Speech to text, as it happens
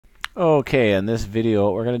Okay, in this video,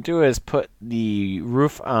 what we're going to do is put the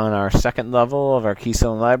roof on our second level of our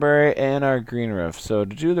Keystone library and our green roof. So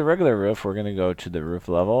to do the regular roof, we're going to go to the roof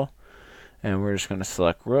level, and we're just going to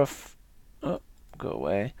select roof. Oh, go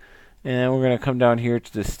away. And we're going to come down here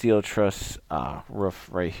to the steel truss roof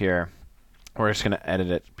right here. We're just going to edit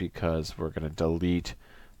it because we're going to delete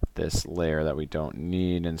this layer that we don't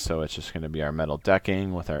need, and so it's just going to be our metal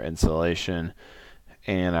decking with our insulation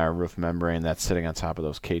and our roof membrane that's sitting on top of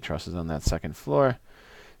those K-trusses on that second floor.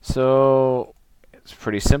 So it's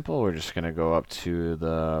pretty simple. We're just going to go up to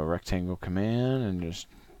the rectangle command and just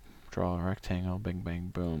draw a rectangle. Bing, bang,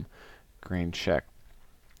 boom. Green check.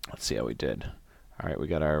 Let's see how we did. All right, we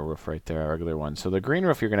got our roof right there, our regular one. So the green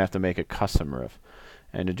roof, you're going to have to make a custom roof.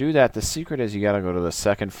 And to do that, the secret is you got to go to the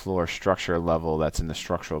second floor structure level that's in the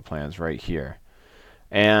structural plans right here.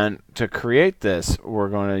 And to create this, we're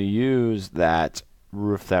going to use that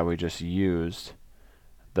roof that we just used,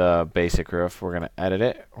 the basic roof. We're going to edit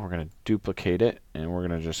it, we're going to duplicate it, and we're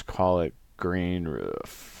going to just call it green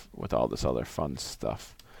roof with all this other fun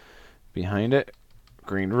stuff behind it.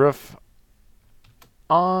 Green roof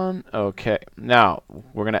on. Okay, now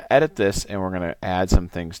we're going to edit this and we're going to add some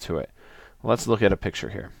things to it. Let's look at a picture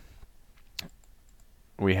here.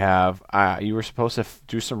 We have you were supposed to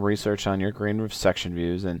do some research on your green roof section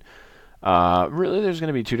views, and really, there's going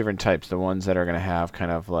to be two different types. The ones that are going to have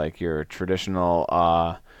kind of like your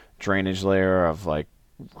traditional drainage layer of like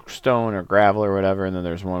stone or gravel or whatever, and then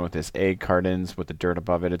there's one with this egg cartons with the dirt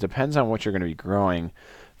above it. It depends on what you're going to be growing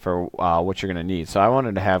for what you're going to need. So I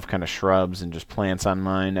wanted to have kind of shrubs and just plants on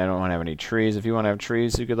mine. I don't want to have any trees. If you want to have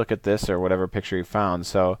trees, you could look at this or whatever picture you found.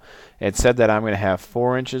 So it said that I'm going to have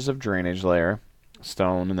 4 inches of drainage layer,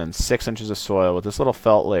 stone, and then 6 inches of soil with this little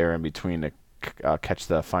felt layer in between to catch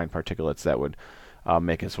the fine particulates that would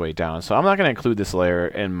make its way down. So I'm not going to include this layer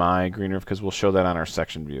in my green roof because we'll show that on our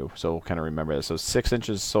section view. So we'll kind of remember this. So 6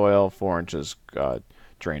 inches soil, 4 inches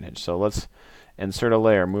drainage. So let's insert a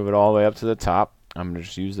layer, move it all the way up to the top. I'm going to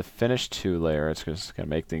just use the finish 2 layer. It's just going to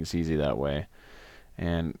make things easy that way.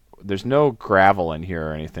 And there's no gravel in here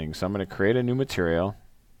or anything. So I'm going to create a new material.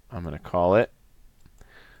 I'm going to call it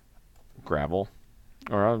gravel,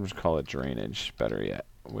 or I'll just call it drainage, better yet.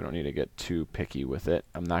 We don't need to get too picky with it.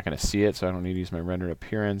 I'm not going to see it, so I don't need to use my rendered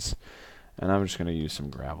appearance. And I'm just going to use some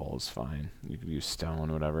gravel. It's fine. You can use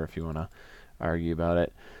stone, whatever, if you want to argue about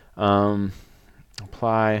it.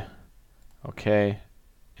 Apply. Okay.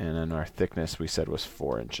 And then our thickness we said was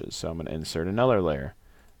 4 inches. So I'm going to insert another layer.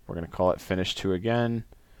 We're going to call it Finish 2 again.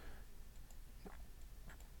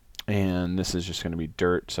 And this is just going to be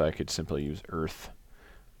dirt, so I could simply use earth.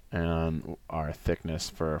 And our thickness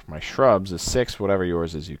for my shrubs is 6. Whatever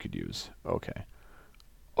yours is, you could use. Okay.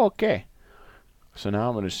 Okay. So now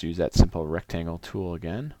I'm going to just use that simple rectangle tool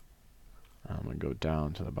again. I'm going to go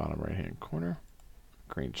down to the bottom right-hand corner.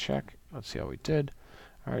 Green check. Let's see how we did.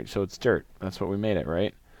 All right, so it's dirt. That's what we made it,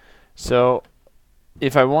 right? So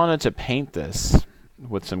if I wanted to paint this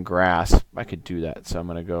with some grass, I could do that. So I'm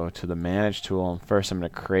going to go to the Manage tool, and first I'm going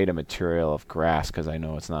to create a material of grass because I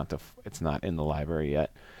know it's not in the library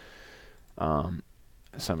yet. So I'm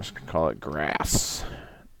just going to call it grass,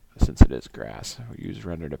 since it is grass. We use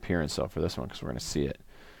rendered appearance though for this one because we're going to see it.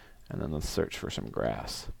 And then let's search for some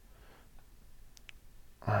grass.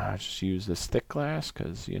 Just use this thick glass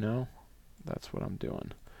because, you know, that's what I'm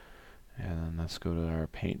doing. And then let's go to our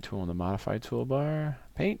paint tool in the modify toolbar.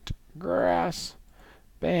 Paint, grass,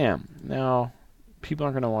 bam. Now, people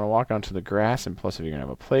aren't going to want to walk onto the grass, and plus if you're going to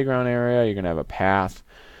have a playground area, you're going to have a path.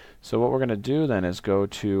 So what we're going to do then is go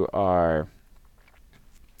to we're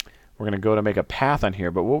going to go to make a path on here,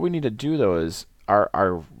 but what we need to do though is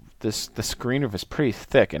this green roof is pretty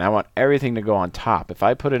thick, and I want everything to go on top. If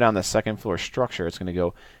I put it on the second floor structure, it's going to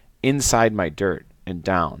go inside my dirt and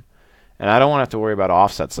down. And I don't want to have to worry about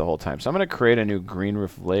offsets the whole time. So I'm going to create a new green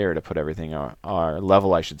roof layer to put everything on, or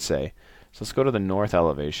level I should say. So let's go to the north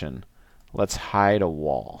elevation. Let's hide a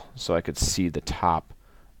wall so I could see the top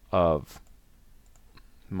of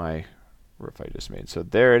my roof I just made. So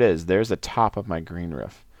there it is. There's the top of my green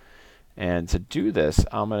roof. And to do this,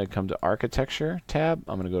 I'm going to come to Architecture tab.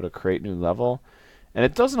 I'm going to go to Create New Level. And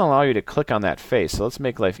it doesn't allow you to click on that face. So let's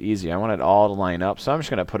make life easy. I want it all to line up. So I'm just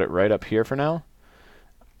going to put it right up here for now.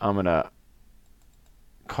 I'm going to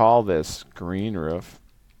call this green roof.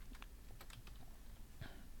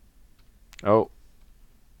 Oh.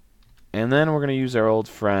 And then we're going to use our old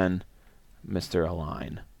friend, Mr.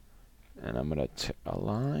 Align. And I'm going to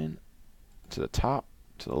align to the top,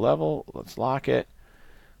 to the level. Let's lock it.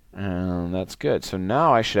 And that's good. So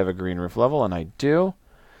now I should have a green roof level, and I do.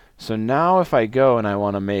 So now if I go and I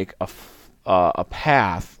want to make a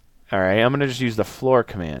path, all right, I'm going to just use the floor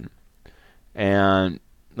command. And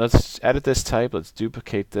let's edit this type. Let's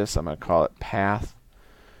duplicate this. I'm going to call it path.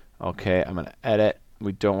 Okay, I'm going to edit.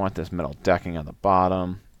 We don't want this metal decking on the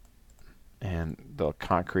bottom. And the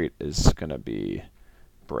concrete is going to be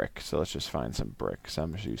brick. So let's just find some brick. So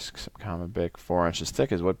I'm going to use some common brick. 4 inches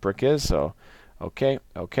thick is what brick is. So, okay.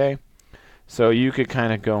 So you could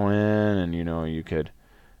kind of go in and, you could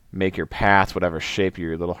make your path whatever shape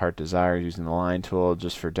your little heart desires using the line tool.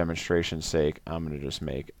 Just for demonstration's sake, I'm going to just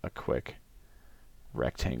make a quick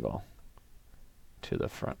rectangle to the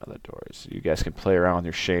front of the doors. You guys can play around with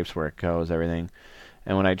your shapes, where it goes, everything.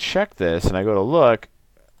 And when I check this and I go to look,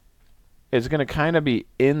 it's going to kind of be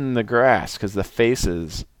in the grass because the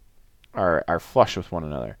faces are flush with one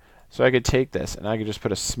another. So I could take this and I could just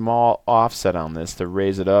put a small offset on this to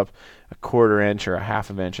raise it up. A 1/4 inch or a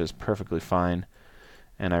 1/2 inch is perfectly fine.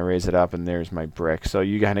 And I raise it up and there's my brick. So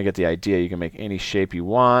you kind of get the idea. You can make any shape you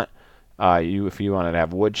want. If you wanted to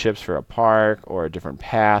have wood chips for a park or a different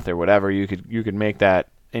path or whatever, you could make that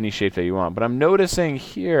any shape that you want. But I'm noticing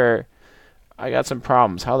here I got some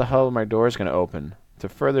problems. How the hell are my doors going to open? To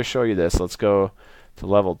further show you this, let's go to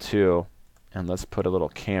level 2 and let's put a little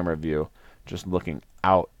camera view just looking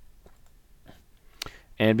out.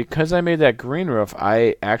 And because I made that green roof,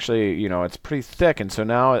 I actually, it's pretty thick, and so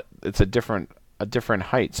now it's a different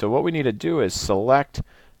height. So what we need to do is select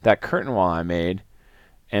that curtain wall I made,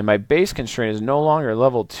 and my base constraint is no longer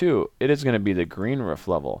level 2. It is going to be the green roof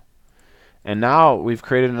level. And now we've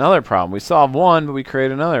created another problem. We solved one, but we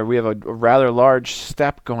created another. We have a rather large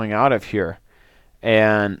step going out of here.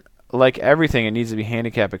 And like everything, it needs to be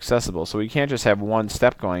handicap accessible. So we can't just have one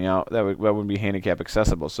step going out. That wouldn't be handicap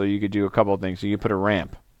accessible. So you could do a couple of things. You could put a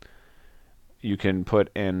ramp. You can put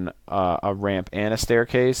in a ramp and a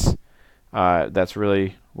staircase. That's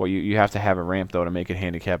really what you have to have a ramp, though, to make it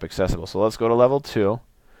handicap accessible. So let's go to level 2. All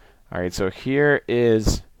right, so here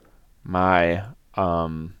is my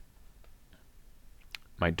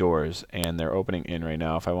my doors, and they're opening in right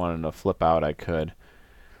now. If I wanted to flip out, I could.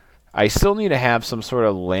 I still need to have some sort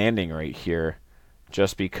of landing right here,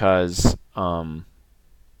 just because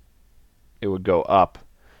it would go up.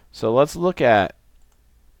 So let's look at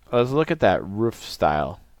that roof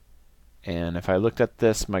style. And if I looked at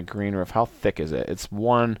this, my green roof, how thick is it? It's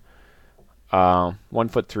 1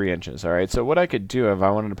 foot 3 inches. All right. So what I could do if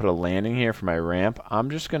I wanted to put a landing here for my ramp,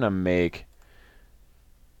 I'm just gonna make.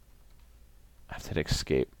 I have to hit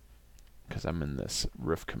escape because I'm in this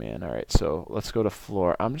roof command. All right, so let's go to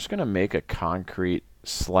floor. I'm just going to make a concrete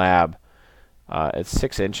slab. It's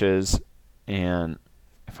 6 inches, and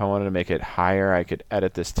if I wanted to make it higher, I could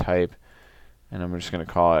edit this type, and I'm just going to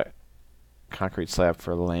call it concrete slab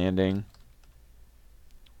for landing,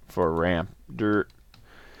 for ramp, dirt,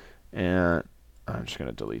 and I'm just going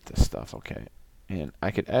to delete this stuff. Okay, and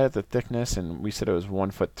I could edit the thickness, and we said it was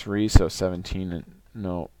 1 foot 3, so 17 and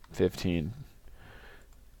no 15.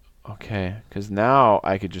 Okay, because now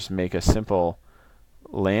I could just make a simple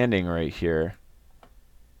landing right here.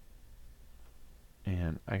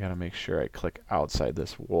 And I got to make sure I click outside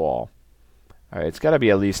this wall. Alright, it's got to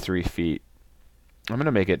be at least 3 feet. I'm going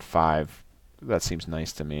to make it 5. That seems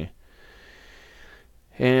nice to me.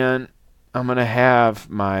 And I'm going to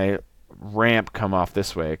have my ramp come off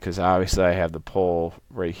this way, because obviously I have the pole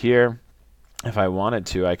right here. If I wanted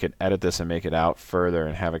to, I could edit this and make it out further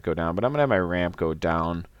and have it go down. But I'm going to have my ramp go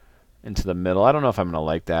down into the middle. I don't know if I'm going to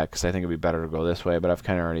like that, because I think it would be better to go this way, but I've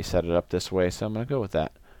kind of already set it up this way, so I'm going to go with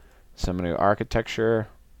that. So I'm going to go architecture,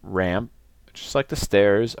 ramp, just like the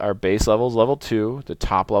stairs. Our base level is level 2. The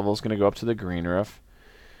top level is going to go up to the green roof.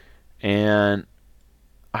 And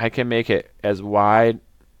I can make it as wide.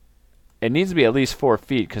 It needs to be at least 4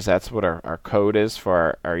 feet, because that's what our code is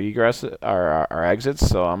for our egress, our exits.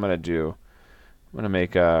 So I'm going to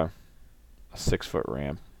make a 6-foot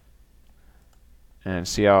ramp. And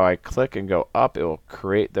see how I click and go up, it will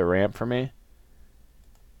create the ramp for me.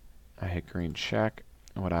 I hit green check.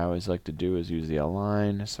 And what I always like to do is use the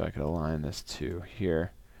align, so I could align this to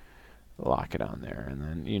here, lock it on there. And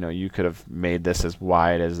then, you could have made this as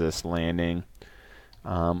wide as this landing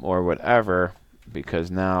or whatever,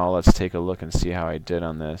 because now let's take a look and see how I did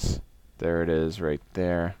on this. There it is right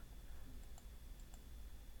there.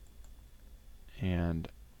 And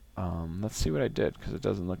let's see what I did, because it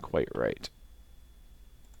doesn't look quite right.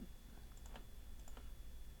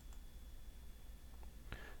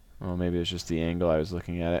 Well, maybe it's just the angle I was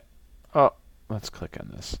looking at it. Oh, let's click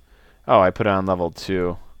on this. Oh, I put it on level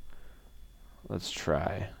 2. Let's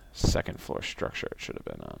try second floor structure. It should have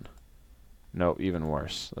been on. Nope, even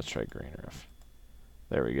worse. Let's try green roof.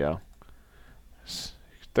 There we go.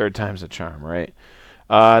 Third time's a charm, right?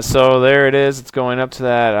 So there it is. It's going up to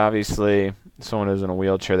that. Obviously, someone who's in a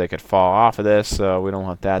wheelchair, they could fall off of this, so we don't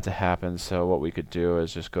want that to happen. So what we could do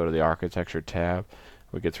is just go to the architecture tab.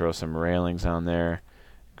 We could throw some railings on there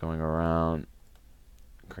going around.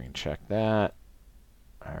 Green check that.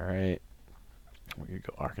 Alright. We could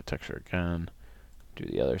go architecture again. Do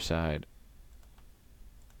the other side.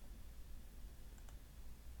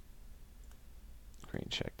 Green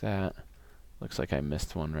check that. Looks like I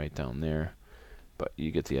missed one right down there, but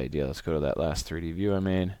you get the idea. Let's go to that last 3D view I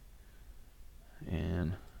made,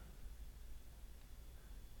 and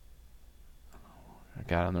I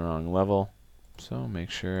got on the wrong level, so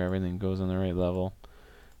make sure everything goes on the right level.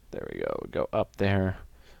 There we go. We go up there,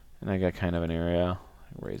 and I got kind of an area.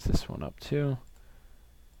 Raise this one up too,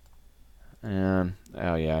 and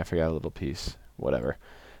oh yeah, I forgot a little piece. Whatever,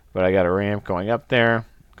 but I got a ramp going up there,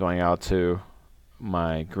 going out to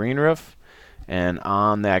my green roof, and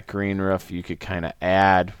on that green roof you could kind of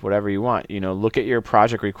add whatever you want. You know, look at your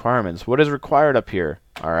project requirements. What is required up here?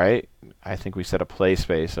 All right, I think we set a play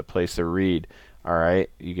space, a place to read. All right,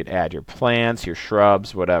 you could add your plants, your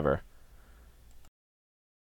shrubs, whatever.